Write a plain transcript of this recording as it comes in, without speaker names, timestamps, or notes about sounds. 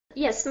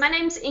Yes, my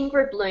name's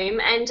Ingrid Bloom,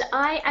 and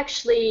I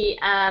actually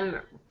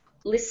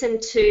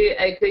listened to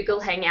a Google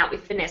Hangout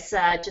with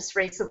Vanessa just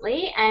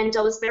recently, and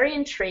I was very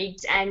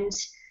intrigued. And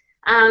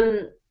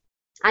um,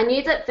 I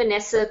knew that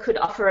Vanessa could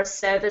offer a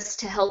service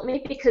to help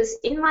me because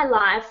in my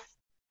life,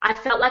 I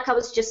felt like I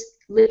was just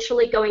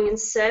literally going in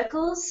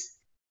circles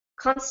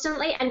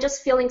constantly and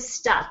just feeling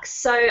stuck.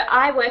 So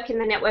I work in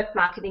the network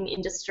marketing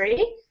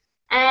industry,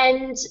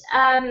 and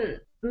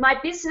my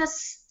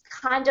business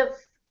kind of,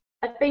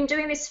 I've been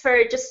doing this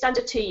for just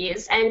under 2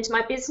 years, and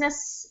my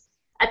business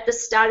at the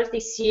start of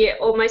this year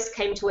almost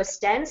came to a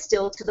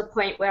standstill to the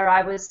point where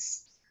I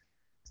was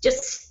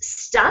just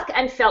stuck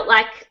and felt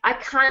like I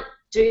can't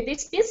do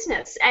this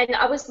business. And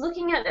I was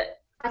looking at it,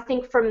 I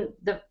think, from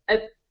the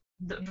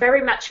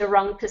very much a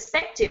wrong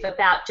perspective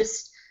about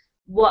just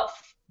what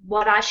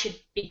what I should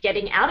be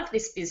getting out of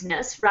this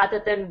business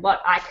rather than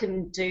what I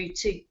can do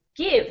to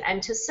give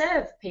and to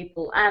serve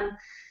people.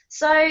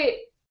 So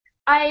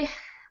I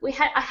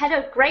I had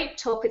a great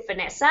talk with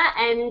Vanessa,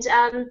 and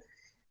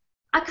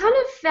I kind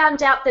of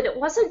found out that it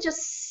wasn't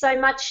just so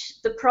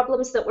much the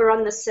problems that were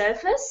on the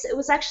surface. It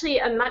was actually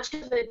a much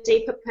of a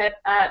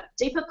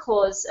deeper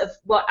cause of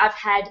what I've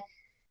had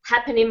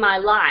happen in my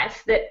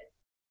life that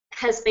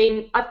has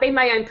been, I've been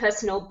my own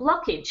personal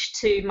blockage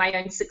to my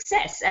own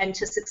success and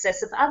to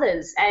success of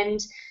others. And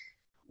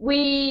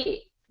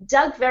we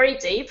dug very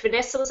deep.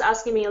 Vanessa was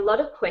asking me a lot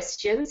of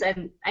questions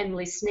and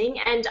listening,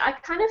 and I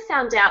kind of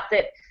found out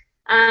that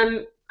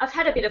I've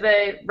had a bit of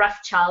a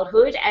rough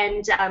childhood,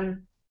 and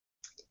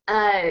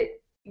uh,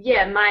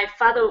 yeah, my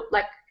father,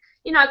 like,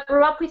 I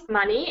grew up with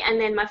money, and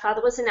then my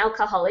father was an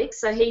alcoholic,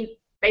 so he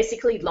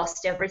basically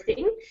lost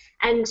everything.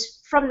 And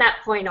from that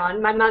point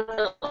on, my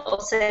mother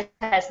also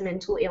has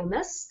mental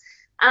illness.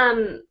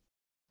 Um,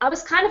 I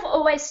was kind of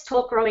always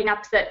taught growing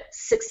up that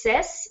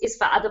success is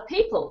for other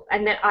people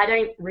and that I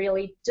don't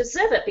really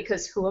deserve it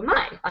because who am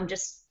I? I'm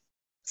just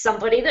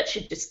somebody that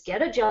should just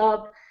get a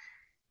job,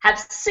 have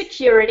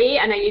security,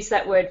 and I use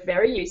that word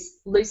very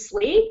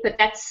loosely, but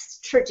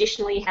that's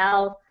traditionally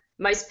how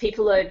most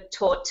people are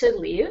taught to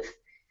live,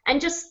 and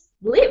just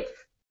live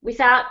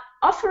without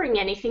offering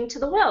anything to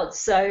the world.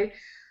 So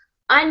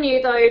I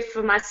knew, though,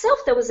 for myself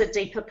there was a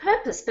deeper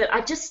purpose, but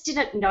I just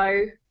didn't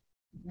know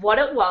what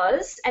it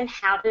was and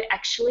how to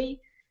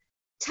actually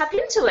tap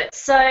into it.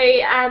 So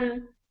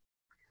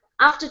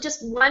after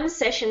just one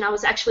session, I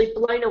was actually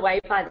blown away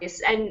by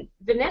this. And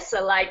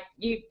Vanessa, like,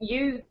 you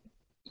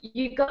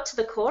got to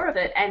the core of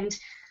it, and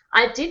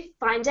I did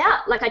find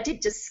out, like, I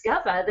did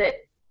discover that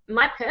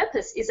my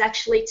purpose is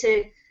actually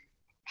to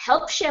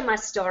help share my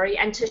story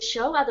and to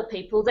show other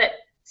people that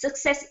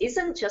success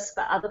isn't just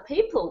for other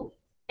people.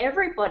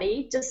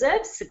 Everybody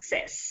deserves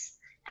success.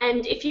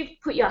 And if you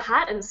put your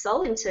heart and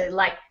soul into,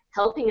 like,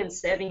 helping and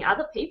serving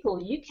other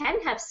people, you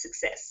can have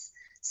success.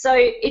 So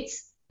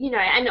it's,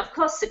 and of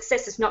course,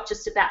 success is not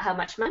just about how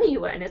much money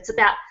you earn, it's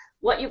about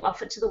what you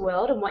offer to the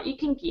world and what you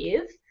can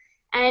give.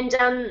 And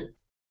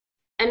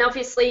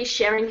obviously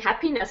sharing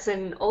happiness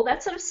and all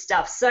that sort of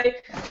stuff. So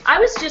I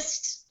was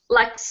just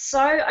like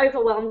so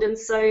overwhelmed, and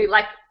so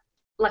like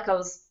I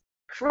was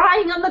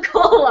crying on the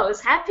call. I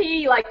was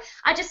happy. Like,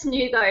 I just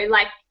knew, though,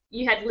 like,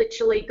 you had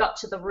literally got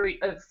to the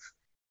root of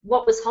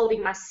what was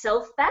holding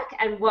myself back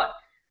and what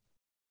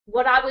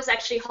I was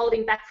actually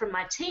holding back from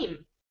my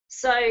team.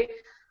 So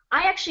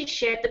I actually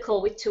shared the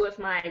call with two of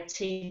my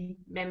team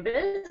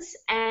members,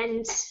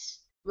 and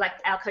like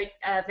our coach,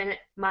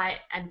 my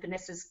and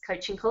Vanessa's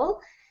coaching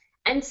call.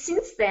 And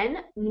since then,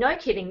 no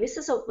kidding, this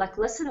is like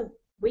less than a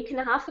week and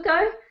a half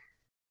ago,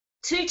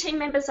 two team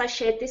members I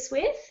shared this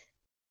with,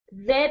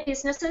 their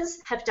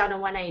businesses have done a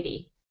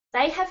 180.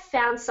 They have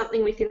found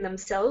something within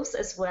themselves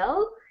as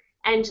well,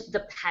 and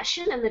the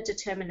passion and the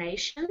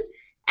determination,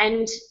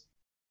 and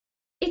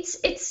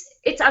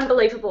it's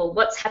unbelievable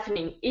what's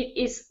happening. It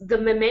is the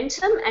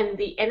momentum and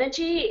the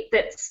energy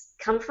that's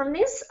come from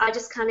this. I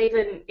just can't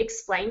even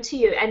explain to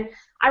you. And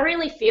I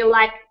really feel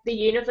like the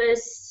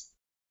universe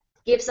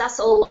gives us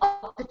all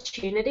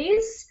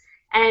opportunities.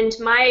 And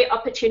my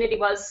opportunity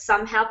was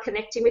somehow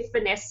connecting with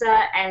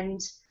Vanessa. And,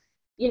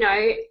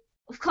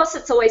 of course,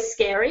 it's always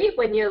scary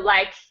when you're,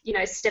 like,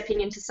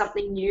 stepping into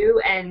something new.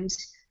 And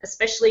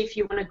especially if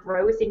you want to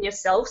grow within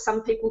yourself,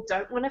 some people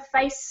don't want to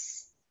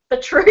face the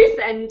truth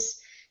and,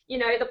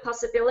 the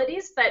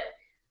possibilities. But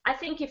I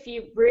think if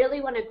you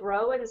really want to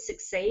grow and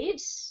succeed,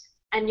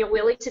 and you're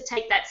willing to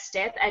take that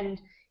step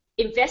and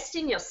invest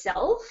in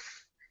yourself,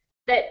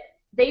 that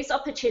these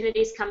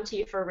opportunities come to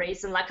you for a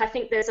reason. Like, I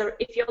think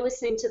if you're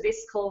listening to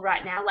this call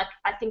right now, like,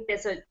 I think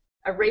there's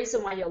a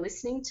reason why you're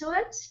listening to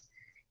it.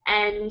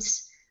 And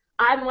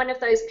I'm one of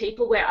those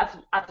people where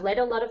I've let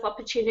a lot of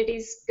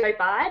opportunities go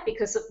by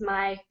because of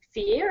my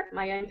fear,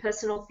 my own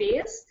personal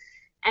fears.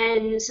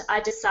 And I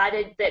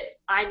decided that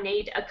I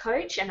need a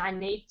coach, and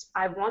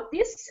I want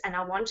this, and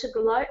I want to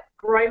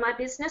grow my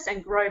business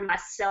and grow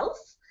myself,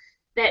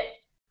 that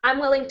I'm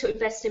willing to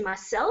invest in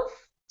myself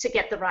to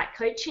get the right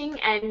coaching.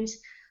 And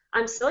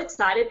I'm so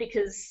excited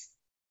because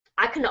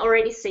I can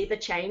already see the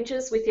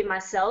changes within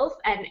myself,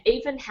 and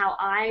even how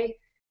I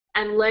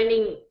am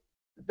learning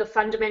the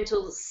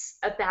fundamentals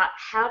about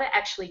how to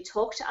actually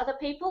talk to other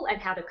people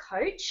and how to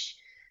coach,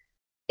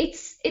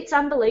 it's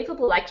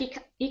unbelievable. Like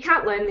you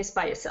can't learn this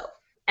by yourself.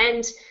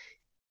 And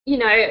you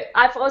know,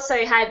 I've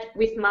also had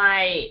with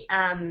my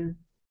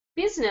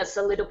business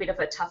a little bit of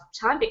a tough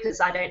time because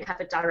I don't have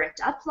a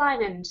direct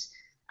upline and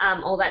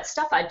all that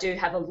stuff. I do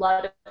have a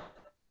lot of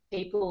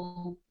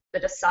people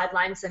that are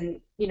sidelines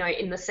and, you know,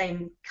 in the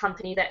same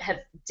company that have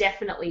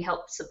definitely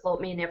helped support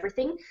me and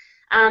everything.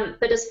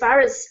 But as far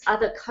as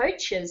other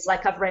coaches,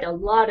 like I've read a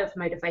lot of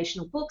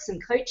motivational books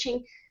and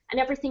coaching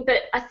and everything,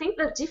 but I think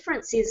the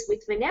difference is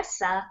with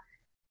Vanessa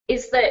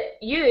is that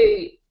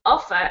you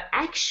offer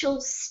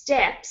actual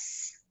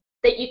steps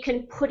that you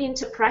can put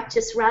into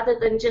practice rather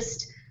than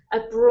just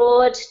a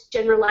broad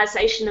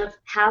generalization of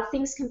how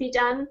things can be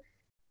done.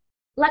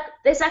 Like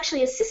there's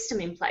actually a system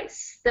in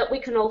place that we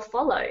can all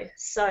follow.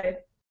 So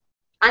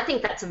I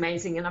think that's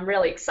amazing and I'm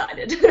really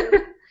excited.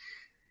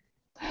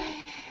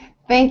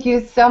 Thank you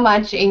so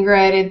much,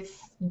 Ingrid. It's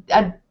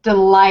a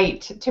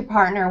delight to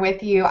partner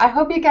with you. I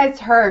hope you guys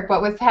heard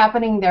what was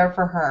happening there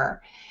for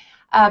her.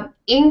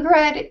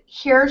 Ingrid,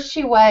 here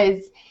she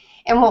was,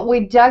 and what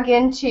we dug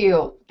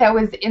into that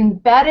was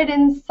embedded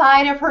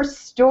inside of her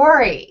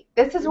story.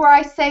 This is where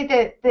I say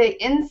that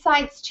the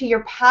insights to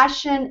your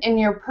passion and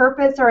your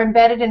purpose are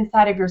embedded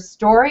inside of your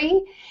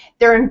story.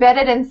 They're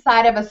embedded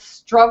inside of a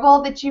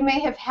struggle that you may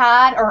have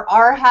had or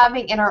are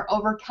having and are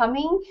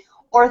overcoming.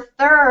 Or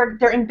third,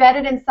 they're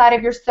embedded inside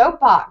of your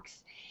soapbox.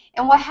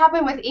 And what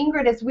happened with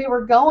Ingrid is we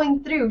were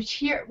going through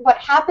here. What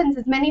happens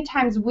is many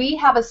times we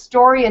have a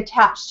story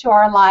attached to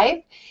our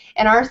life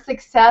and our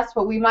success,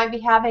 what we might be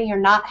having or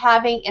not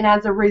having, and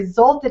as a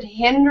result it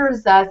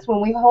hinders us when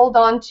we hold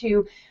on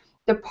to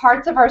the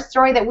parts of our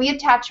story that we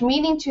attach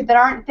meaning to that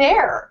aren't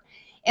there.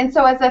 And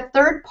so as a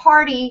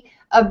third-party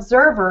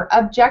observer,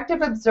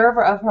 objective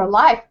observer of her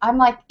life, I'm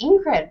like,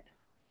 Ingrid,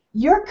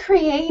 you're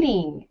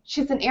creating,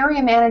 she's an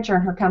area manager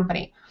in her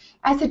company.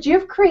 I said,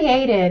 you've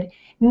created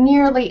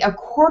nearly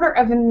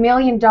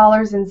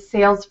 $250,000 in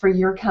sales for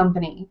your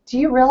company. Do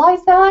you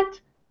realize that?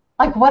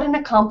 Like what an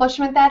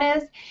accomplishment that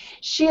is.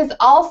 She has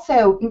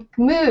also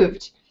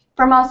moved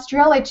from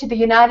Australia to the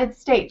United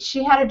States.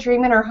 She had a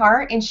dream in her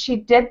heart and she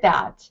did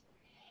that.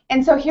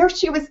 And so here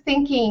she was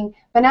thinking,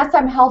 Vanessa,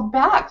 I'm held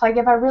back. Like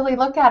if I really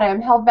look at it,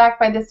 I'm held back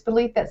by this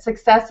belief that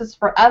success is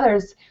for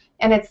others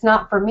and it's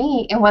not for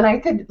me. And when I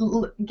could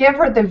give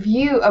her the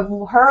view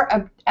of her,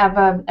 of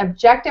an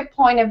objective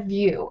point of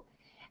view,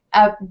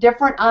 of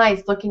different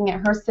eyes looking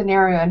at her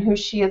scenario and who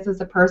she is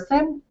as a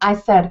person, I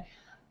said,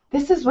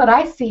 this is what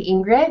I see,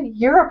 Ingrid.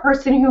 You're a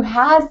person who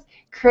has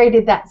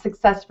created that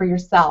success for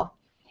yourself.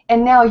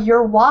 And now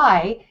your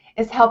why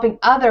is helping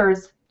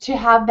others to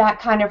have that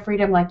kind of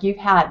freedom like you've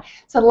had.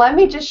 So let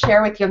me just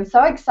share with you. I'm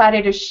so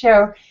excited to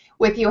share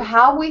with you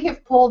how we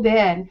have pulled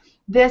in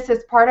this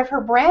as part of her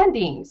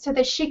branding so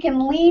that she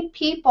can lead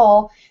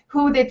people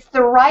who it's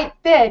the right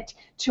fit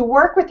to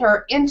work with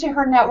her into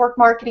her network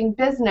marketing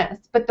business.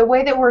 But the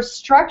way that we're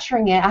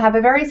structuring it, I have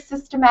a very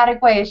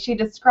systematic way, as she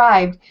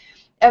described,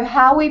 of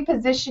how we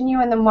position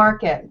you in the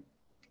market.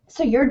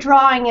 So you're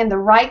drawing in the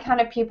right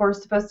kind of people who are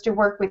supposed to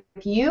work with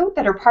you,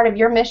 that are part of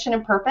your mission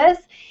and purpose,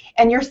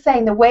 and you're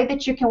saying the way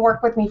that you can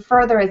work with me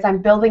further is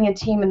I'm building a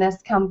team in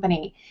this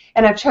company,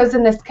 and I've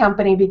chosen this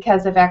company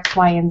because of X,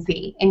 Y, and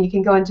Z, and you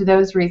can go into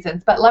those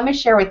reasons. But let me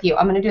share with you.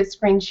 I'm going to do a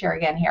screen share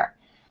again here.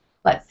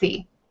 Let's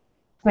see.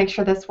 Let's make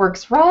sure this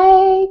works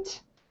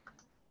right.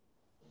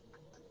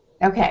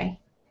 Okay.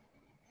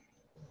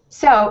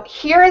 So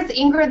here is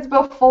Ingrid's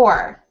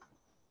before.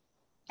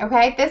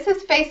 Okay, this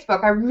is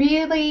Facebook. I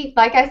really,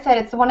 like I said,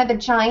 it's one of the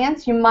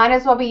giants. You might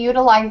as well be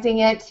utilizing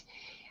it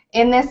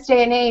in this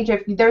day and age.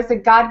 If there's a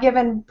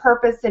God-given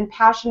purpose and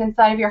passion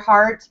inside of your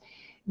heart,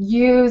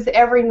 use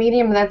every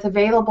medium that's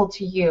available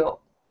to you.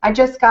 I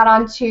just got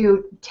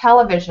onto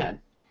television.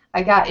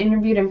 I got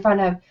interviewed in front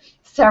of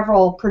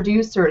several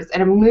producers,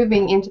 and I'm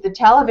moving into the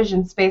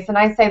television space, and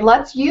I say,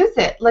 let's use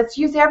it. Let's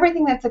use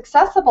everything that's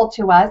accessible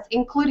to us,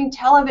 including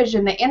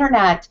television, the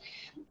internet,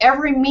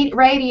 every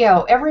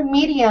radio, every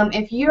medium.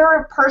 If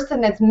you're a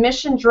person that's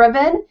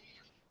mission-driven,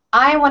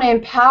 I want to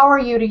empower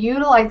you to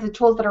utilize the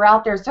tools that are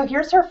out there. So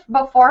here's her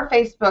before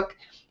Facebook,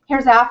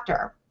 here's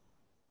after.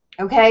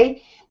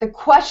 Okay? The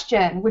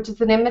question, which is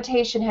an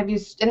invitation, have you,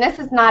 and this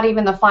is not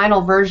even the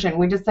final version,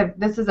 we just have,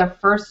 this is a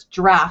first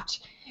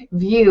draft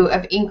view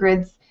of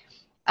Ingrid's,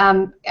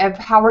 of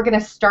how we're going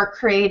to start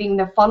creating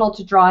the funnel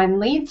to draw in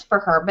leads for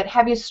her. But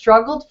have you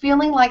struggled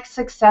feeling like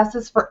success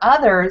is for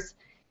others,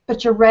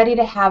 but you're ready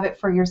to have it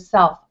for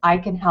yourself? I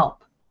can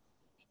help.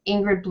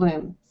 Ingrid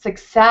Bloom,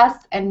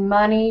 Success and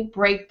Money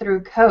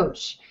Breakthrough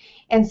Coach.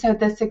 And so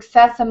the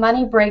Success and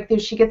Money Breakthrough,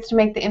 she gets to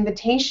make the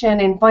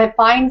invitation and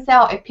finds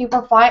out if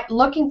people are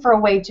looking for a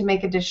way to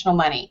make additional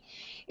money,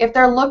 if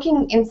they're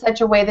looking in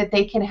such a way that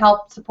they can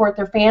help support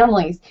their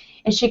families,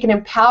 and she can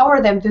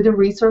empower them through the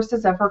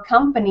resources of her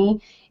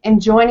company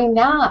and joining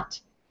that.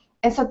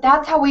 And so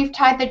that's how we've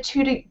tied the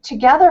two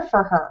together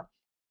for her.